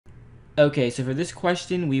Okay, so for this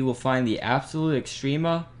question, we will find the absolute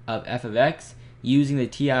extrema of f of x using the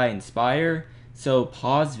TI-nSpire. So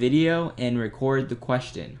pause video and record the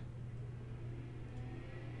question.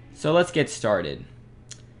 So let's get started.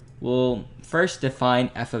 We'll first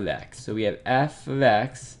define f of x. So we have f of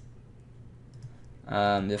x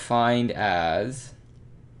defined as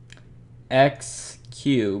x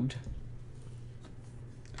cubed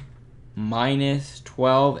minus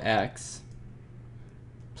 12x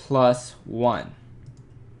plus 1.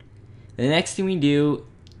 The next thing we do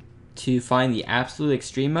to find the absolute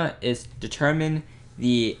extrema is determine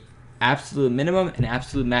the absolute minimum and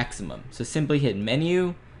absolute maximum. So simply hit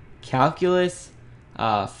menu, calculus,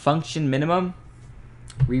 function minimum,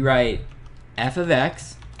 rewrite f of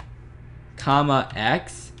x, comma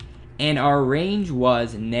x, and our range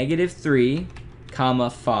was -3, comma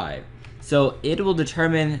 5. So it will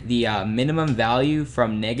determine the minimum value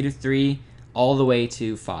from -3 all the way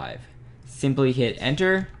to 5. Simply hit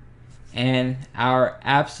enter, and our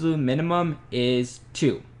absolute minimum is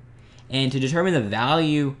 2. And to determine the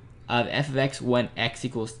value of f of x when x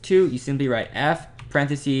equals 2, you simply write f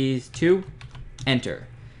parentheses 2, enter.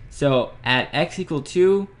 So at x equal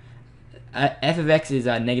 2, f of x is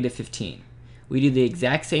 -15. We do the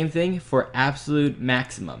exact same thing for absolute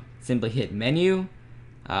maximum. Simply hit menu,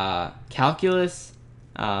 calculus,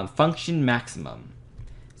 function maximum.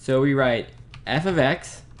 So we write f of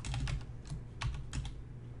x,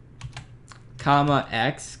 comma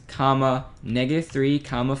x, comma -3,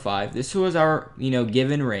 comma 5. This was our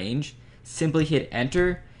given range. Simply hit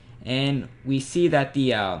enter, and we see that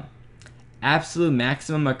the absolute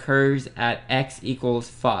maximum occurs at x equals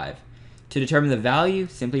 5. To determine the value,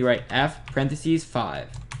 simply write f parentheses 5.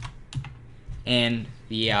 And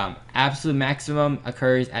the absolute maximum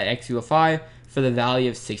occurs at x equals 5 for the value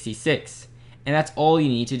of 66. And that's all you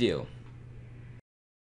need to do.